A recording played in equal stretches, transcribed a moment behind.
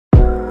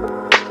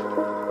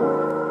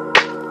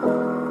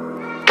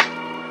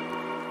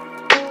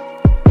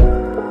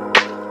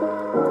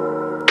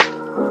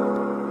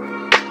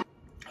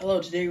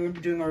today we're going to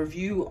be doing a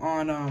review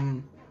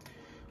on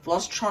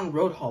Velocitron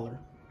Road Hauler.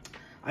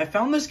 I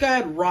found this guy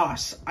at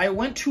Ross. I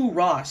went to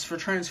Ross for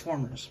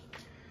Transformers.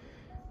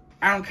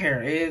 I don't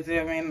care. I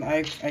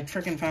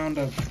freaking found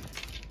a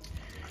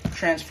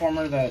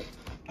Transformer that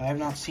I have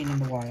not seen in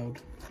the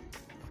wild.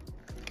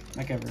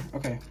 Like ever.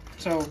 Okay,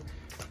 so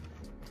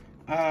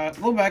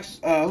little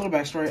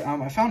backstory.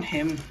 I found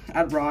him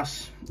at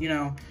Ross, you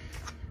know,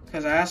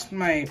 because I asked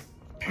my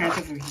parents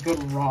if we could go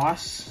to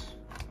Ross.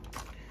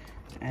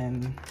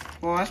 And,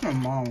 well, I asked my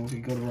mom if we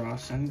could go to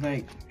Ross, and,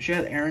 like, she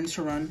had errands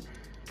to run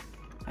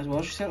as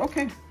well. She said,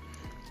 okay.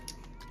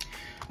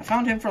 I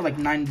found him for, like,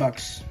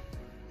 $9.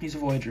 He's a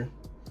Voyager.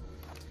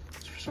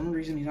 For some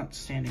reason, he's not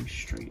standing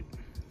straight.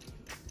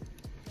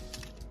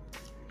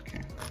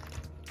 Okay.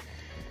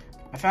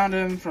 I found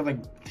him for,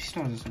 like, he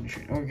still isn't standing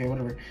straight. Okay,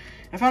 whatever.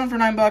 I found him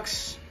for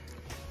 $9.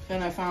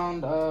 Then I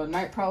found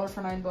Night Prowler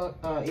for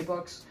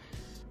 $8.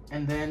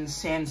 And then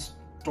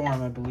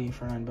Sandstorm, I believe,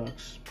 for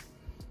 $9.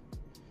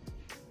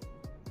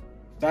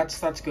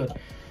 That's good.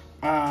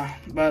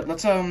 But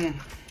let's start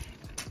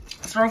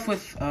off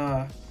with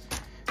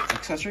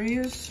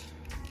accessories.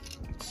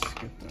 Let's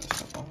get the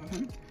stuff off of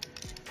him.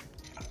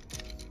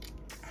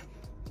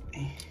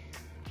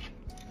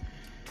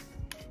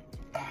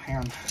 Hang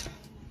on.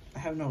 I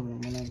have no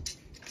room and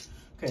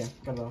okay,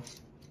 got it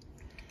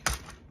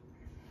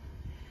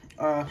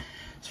off.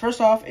 So first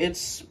off,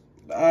 it's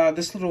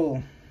this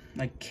little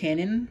like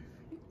cannon.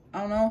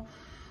 I don't know.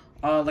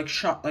 Like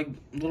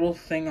little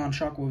thing on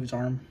Shockwave's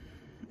arm.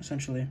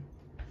 Essentially,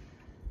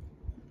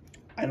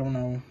 I don't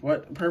know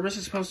what purpose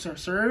it's supposed to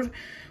serve,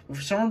 but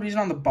for some reason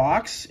on the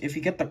box, if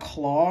you get the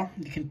claw,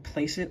 you can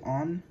place it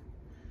on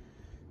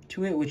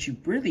to it, which you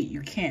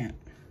can't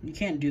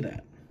do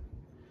that.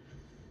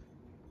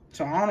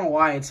 So I don't know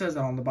why it says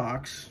that on the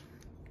box.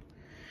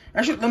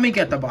 Actually, let me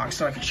get the box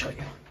so I can show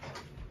you,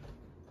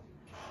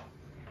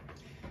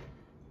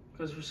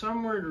 because for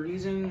some weird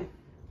reason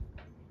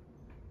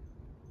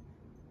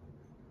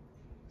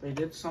they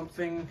did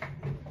something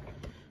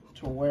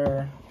to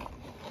where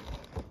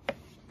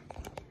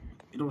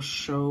it'll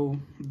show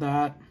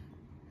that.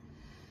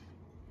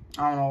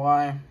 I don't know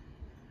why,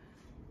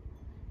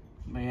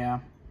 but yeah,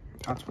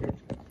 that's weird.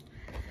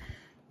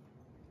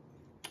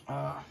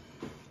 So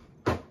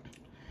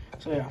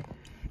yeah,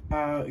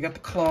 you got the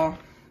claw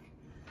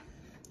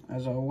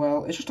as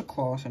well. It's just a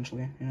claw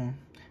essentially, you know,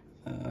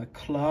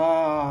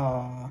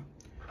 claw.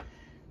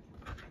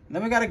 And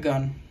then we got a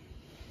gun.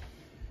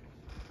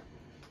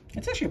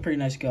 It's actually a pretty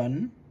nice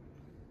gun.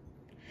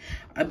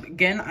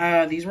 Again,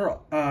 these were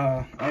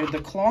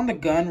the claw and the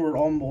gun were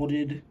all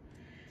molded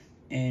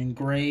in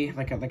gray,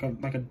 like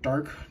a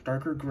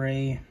darker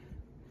gray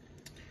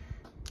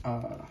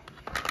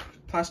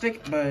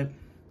plastic, but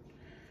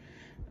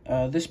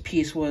this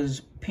piece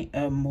was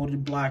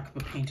molded black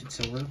but painted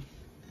silver.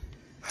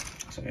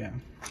 So yeah.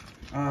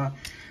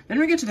 Then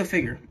we get to the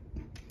figure.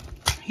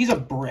 He's a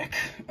brick,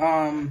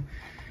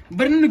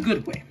 but in a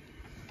good way.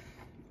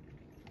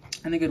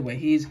 In a good way.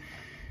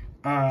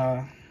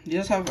 He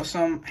does have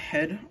some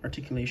head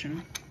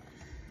articulation.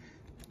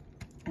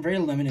 Very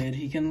limited.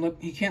 He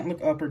can't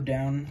look up or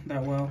down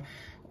that well.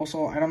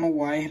 Also, I don't know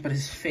why, but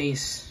his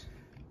face,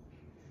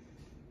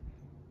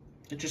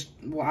 I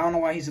don't know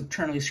why he's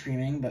eternally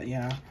screaming, but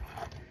yeah.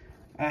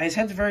 His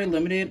head's very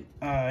limited.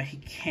 He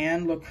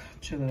can look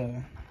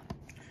to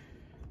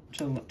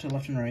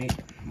left and right,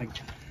 like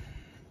a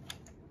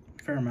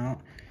fair amount.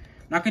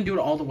 Not gonna do it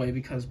all the way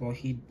because, well,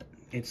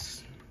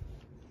 it's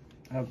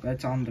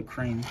on the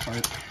crane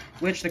part.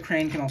 Which the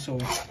crane can also,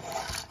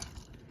 if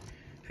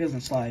it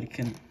doesn't slide,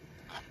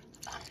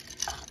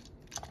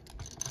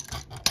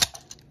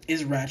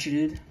 is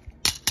ratcheted.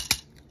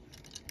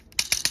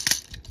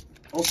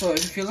 Also,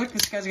 if it feels like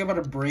this guy's about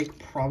to break,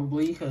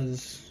 probably,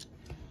 because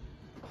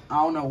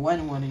I don't know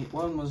when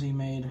was he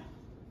made.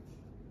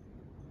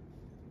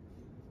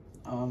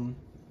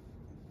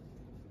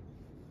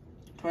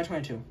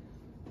 2022.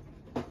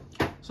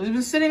 So he's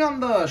been sitting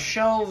on the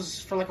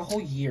shelves for like a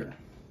whole year.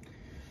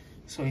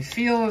 So he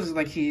feels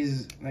like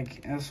his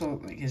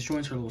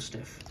joints are a little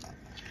stiff,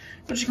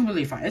 which is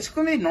completely fine. It's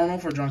completely normal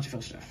for joints to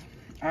feel stiff.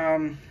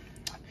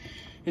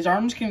 His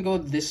arms can go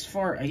this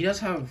far. He does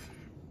have,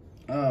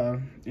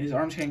 his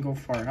arms can go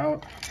far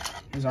out.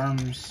 His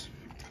arms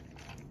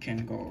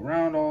can go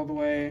around all the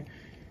way.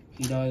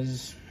 He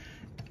has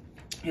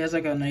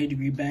like a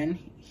 90-degree bend.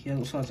 He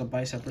also has a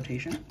bicep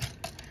rotation.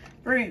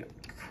 Very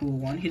cool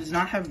one. He does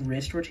not have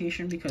wrist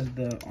rotation because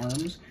the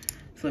arms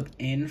flip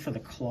in for the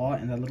claw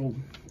and that little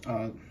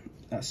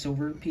that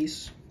silver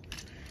piece.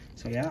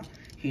 So yeah,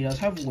 he does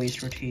have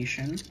waist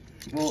rotation.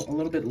 Well, a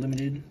little bit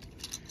limited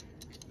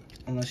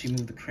unless you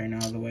move the crane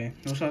out of the way.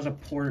 He also has a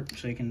port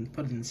so you can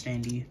put it in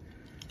standee.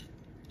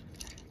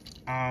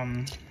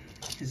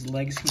 His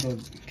legs can go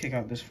kick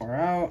out this far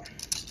out,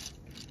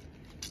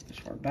 this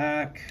far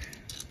back.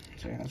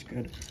 So yeah, that's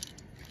good.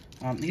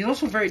 He's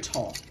also very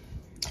tall.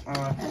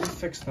 Let me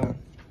fix the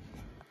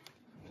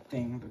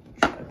thing,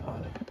 the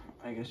tripod,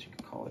 I guess you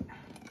could call it.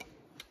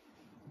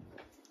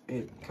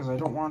 Because I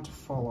don't want it to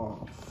fall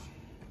off.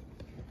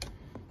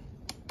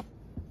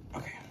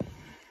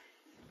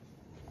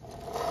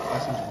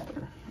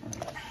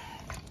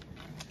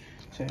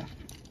 So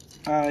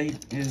yeah.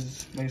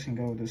 His legs can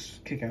go this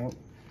kick out.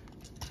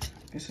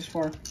 Guess this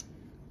far.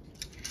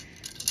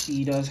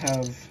 He does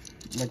have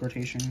leg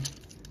rotation.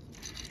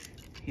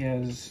 He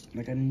has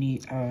like a knee,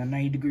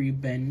 90-degree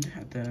bend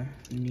at the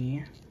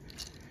knee.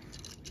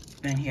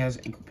 Then he has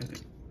ankle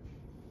pivot.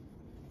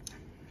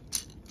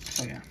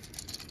 So yeah.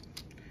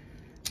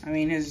 I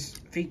mean, his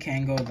feet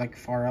can go like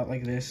far out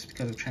like this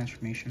because of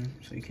transformation.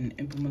 So you can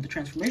implement the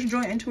transformation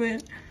joint into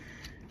it.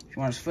 If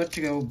you want his foot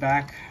to go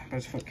back, but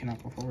his foot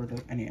cannot go forward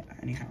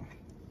anyhow.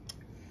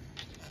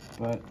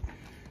 But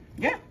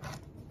yeah,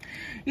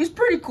 he's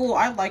pretty cool.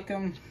 I like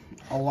him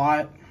a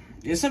lot.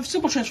 It's a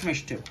simple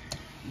transformation too.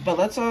 But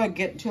let's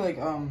get to like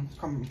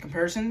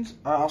comparisons.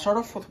 I'll start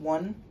off with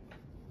one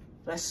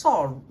that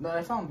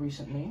I found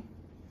recently.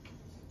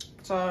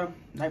 It's a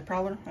Night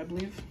Prowler, I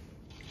believe.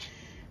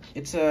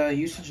 It's a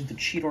usage of the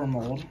Cheetor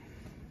mold.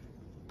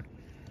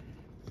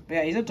 But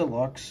yeah, he's a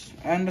deluxe.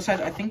 And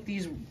besides, I think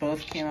these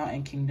both came out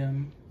in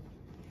Kingdom.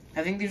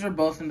 I think these are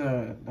both in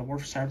the War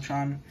for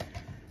Cybertron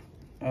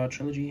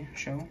trilogy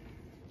show.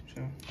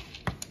 So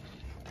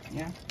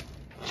yeah.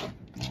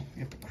 Well,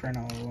 get the Kryn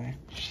out of the way.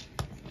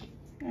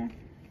 Yeah.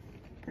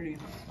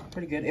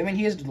 Pretty good. I mean,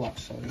 he is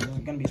deluxe, so he's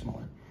gonna be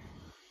smaller.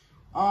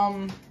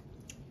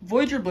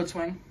 Voyager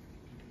Blitzwing.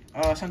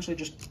 Essentially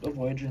just a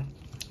Voyager.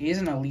 He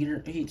isn't a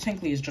leader. He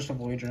technically is just a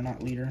Voyager,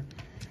 not leader.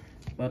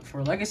 But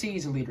for Legacy,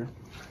 he's a leader.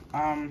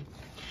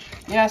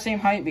 Yeah, same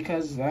height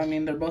because, I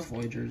mean, they're both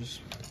Voyagers.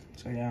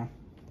 So, yeah.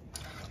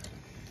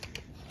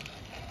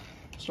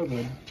 So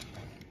good.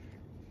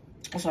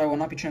 Also, I will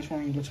not be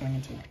transforming Blitzwing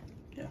into,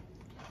 yeah.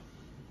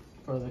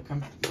 For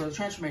the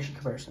transformation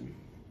comparison.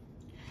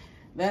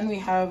 Then we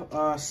have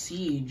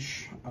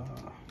Siege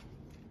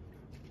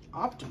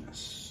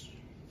Optimus.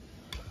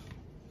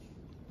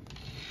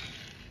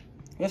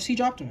 We have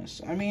Siege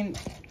Optimus. I mean,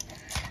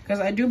 because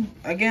I do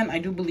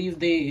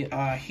believe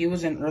he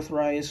was in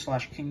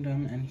Earthrise /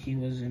 Kingdom, and he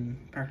was in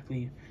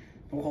practically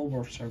the whole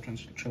War for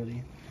Cybertron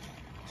trilogy.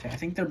 So I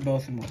think they're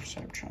both in War for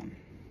Cybertron.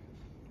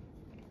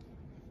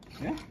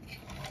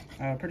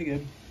 Yeah, pretty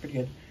good.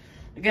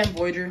 Again,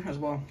 Voyager as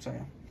well. So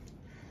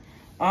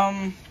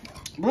yeah.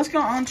 But let's go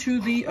on to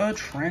the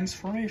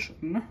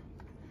transformation.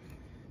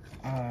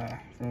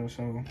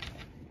 So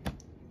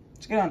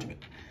let's get on to it.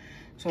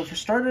 So for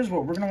starters,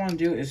 what we're gonna want to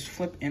do is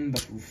flip in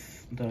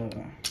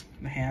the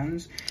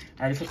hands.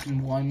 I already flipped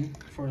in one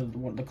for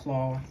the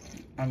claw.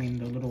 I mean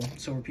the little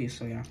silver piece.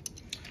 So yeah.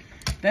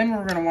 Then what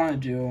we're gonna want to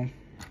do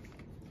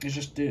is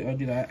just do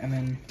that, and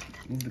then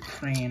move the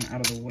crane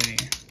out of the way.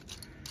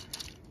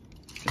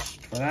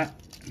 Just for that.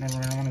 And then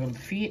we're gonna want to go to the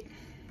feet.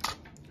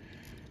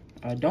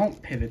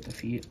 Don't pivot the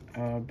feet.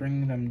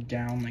 Bring them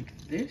down like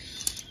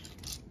this.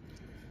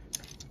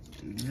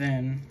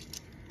 Then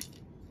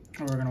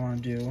what we're gonna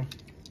want to do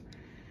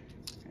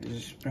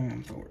is bring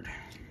them forward.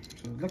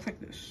 So it looks like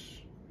this.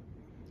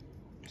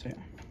 So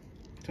yeah.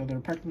 So they're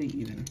practically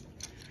even.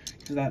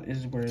 So that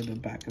is where the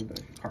back of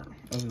the car,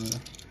 of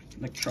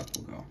the truck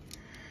will go.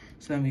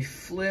 So then we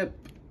flip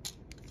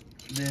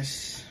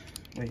this.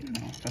 Wait,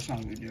 no, that's not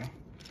what we do.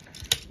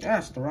 Yeah,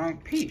 it's the wrong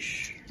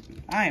piece.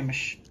 I am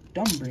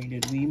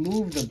dumb-brained. We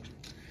moved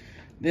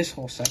this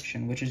whole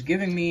section, which is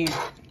giving me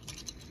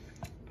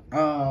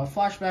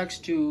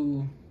flashbacks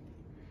to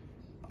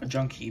a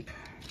junk heap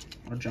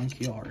or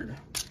junkyard.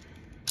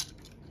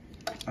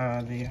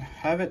 They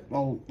have it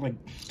all like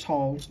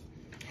tall,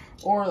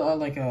 or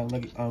like a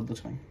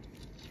Blitzwing.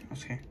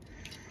 Okay,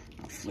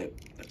 I'll flip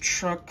the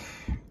truck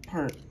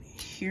part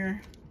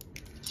here,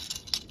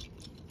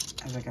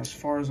 as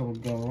far as it will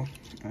go,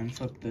 and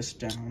flip this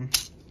down.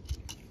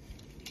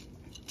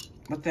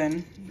 But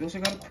then we also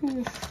got a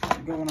poof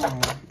going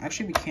on.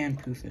 Actually, we can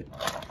poof it,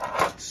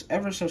 it's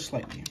ever so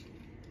slightly,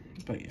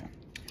 but yeah.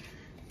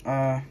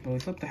 But we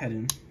flip the head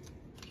in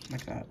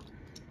like that,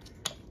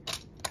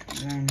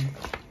 and then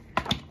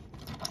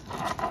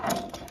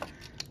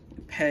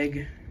we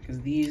peg, because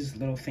these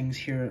little things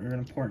here are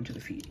important to the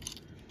feet.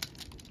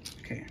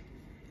 Okay,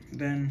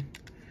 then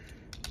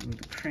move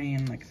the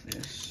crane like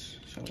this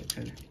so it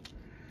could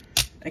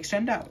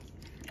extend out.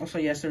 Also,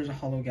 yes, there's a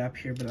hollow gap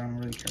here, but I don't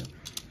really care.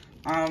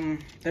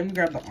 Then we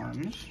grab the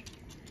arms,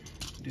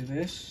 do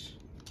this,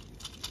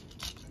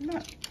 and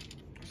that.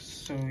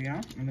 So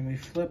yeah, and then we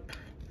flip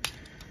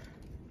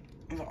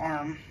the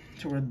arm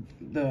to where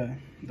the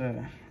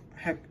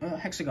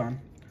hexagon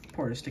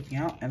port is sticking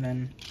out, and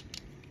then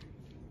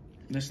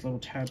this little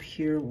tab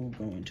here will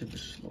go into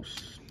this little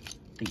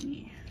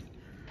thingy.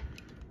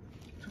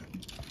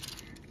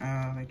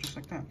 Just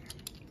like that.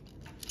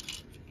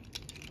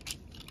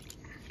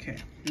 Okay,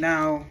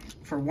 now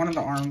for one of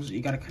the arms,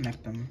 you gotta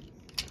connect them.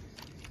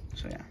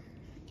 So yeah,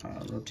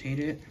 rotate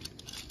it,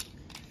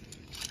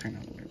 kind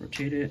of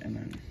rotate it, and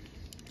then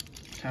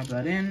tab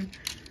that in,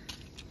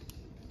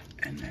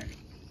 and then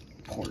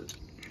port,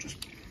 just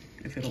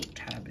if it'll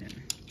tab in.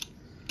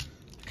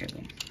 Okay,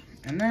 boom.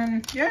 And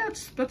then, yeah,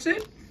 that's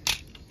it.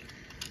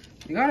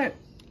 You got it.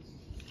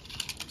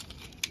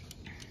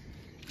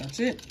 That's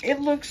it. It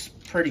looks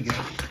pretty good.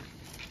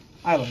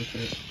 I like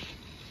it.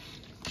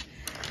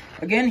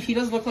 Again, he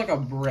does look like a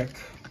brick,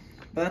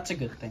 but that's a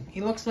good thing.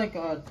 He looks like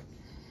a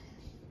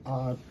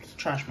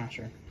trash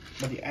master,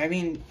 but I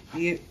mean,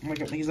 he's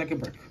like a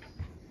brick,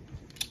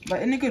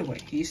 but in a good way.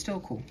 He's still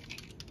cool.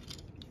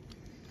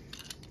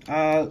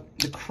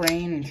 The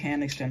crane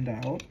can extend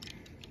out,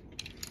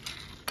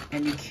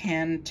 and you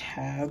can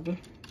tab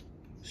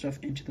stuff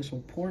into this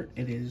little port.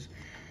 It is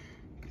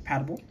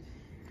compatible,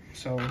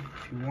 so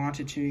if you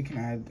wanted to, you can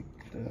add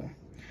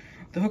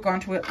the hook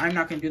onto it. I'm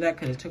not going to do that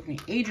because it took me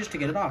ages to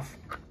get it off.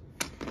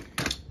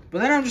 But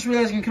then I'm just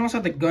realizing you can also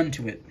add the gun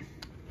to it.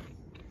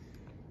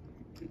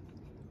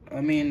 I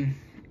mean,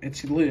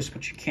 it's loose,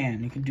 but you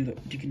can. You can do that.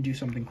 You can do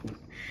something cool.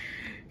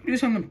 You can do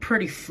something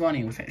pretty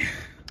funny with it.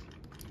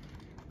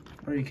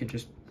 Or you could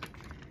just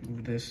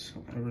move this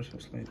ever so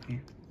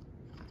slightly.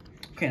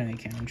 Okay, no, you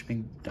can't. I'm just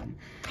being dumb.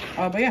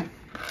 But yeah,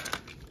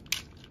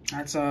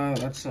 that's a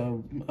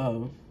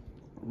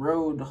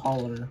road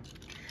hauler.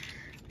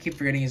 I keep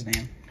forgetting his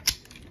name.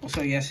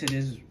 Also, yes, it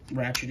is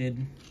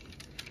ratcheted.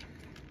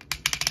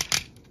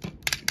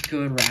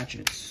 Good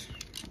ratchets,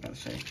 I gotta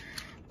say.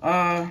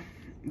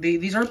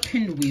 These are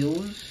pinned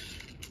wheels,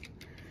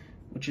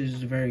 which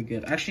is very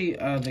good. Actually,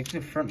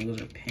 the front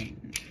wheels are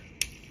pinned.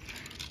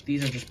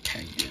 These are just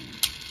pegged in.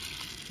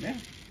 Yeah,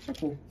 so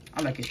cool.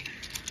 I like it.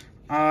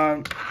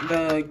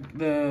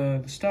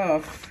 The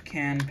stuff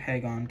can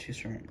peg onto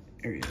certain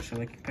areas. So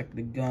like you peg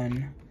the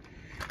gun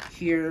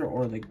here,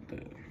 or like you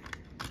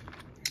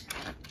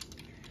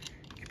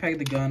can peg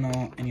the gun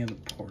on any of the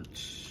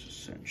ports,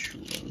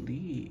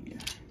 essentially.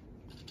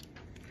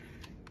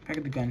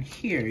 Peg the gun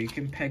here. You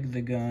can peg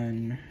the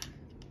gun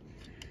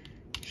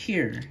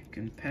here. You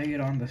can peg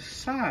it on the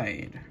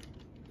side,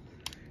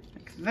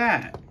 like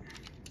that.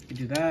 You can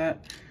do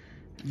that,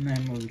 and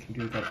then what we can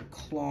do is got the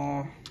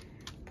claw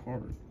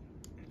port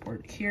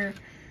here,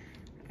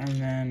 and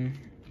then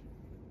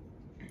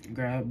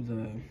grab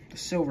the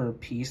silver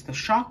piece, the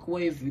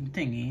shockwave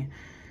thingy,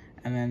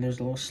 and then there's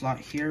a little slot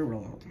here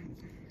where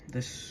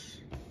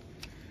this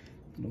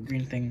little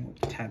green thing will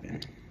tab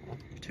in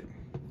too.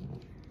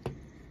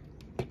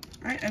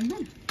 Alright, and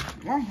boom.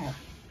 Long haul.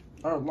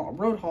 Or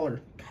road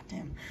hauler. God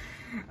damn.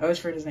 I always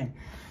forget his name.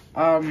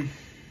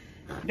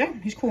 Yeah,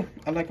 he's cool.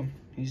 I like him.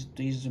 He's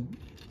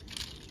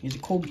a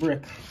cool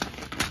brick.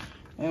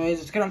 Anyways,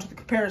 let's get on to the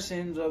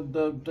comparisons of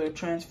the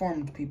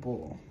transformed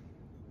people.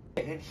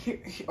 And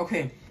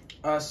okay,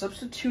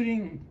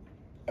 substituting.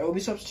 I will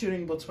be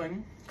substituting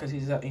Blitzwing because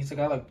he's got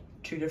like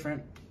 2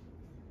 different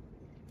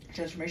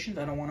transformations.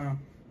 I don't want to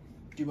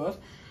do both.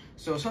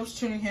 So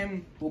substituting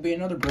him will be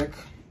another brick,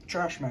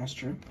 Trash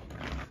Master.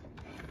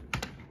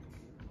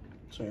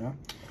 So yeah,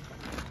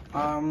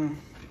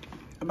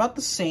 about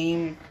the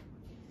same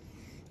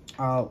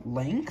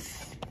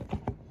length.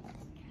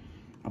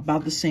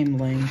 About the same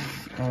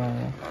length.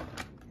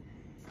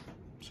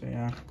 So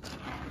yeah.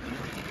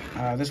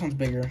 This one's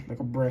bigger, like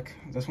a brick.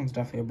 This one's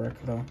definitely a brick,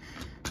 though.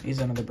 He's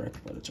another brick,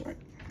 but it's alright.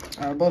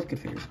 Both good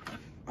figures.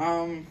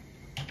 Here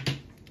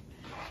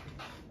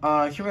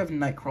we have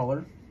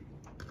Nightcrawler.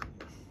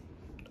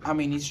 I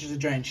mean, he's just a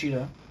giant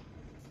cheetah.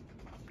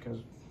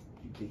 Because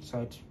you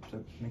decide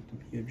to make them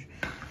huge.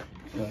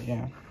 But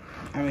yeah.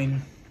 I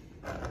mean,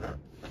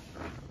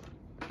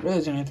 really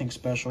isn't anything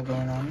special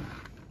going on.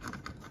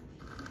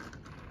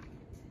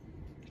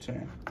 So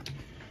yeah.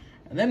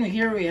 And then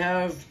here we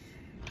have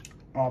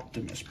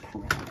Optimus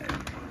Prime.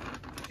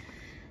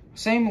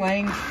 Same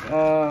length,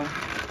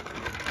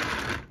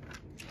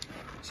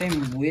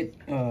 same width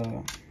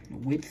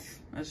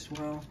as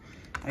well,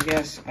 I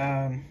guess.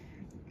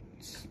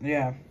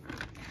 Yeah,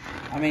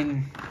 I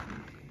mean,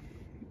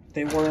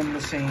 they were in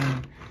the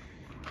same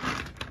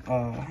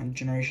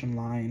generation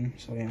line,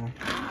 so yeah.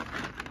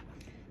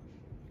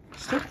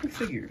 Still cool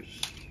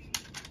figures.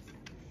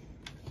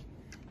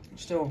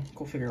 Still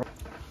cool figure.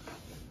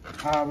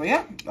 But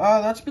yeah,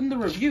 that's been the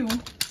review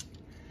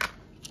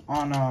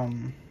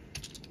on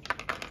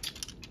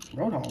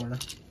Road Hauler.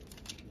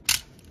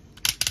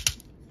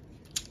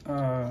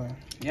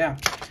 Yeah.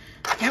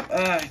 Yep,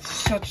 it's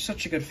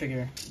such a good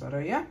figure.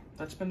 But yeah,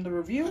 that's been the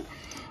review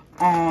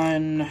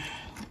on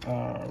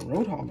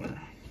Road Hauler.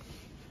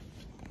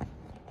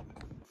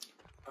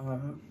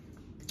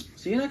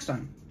 See you next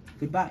time.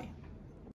 Goodbye.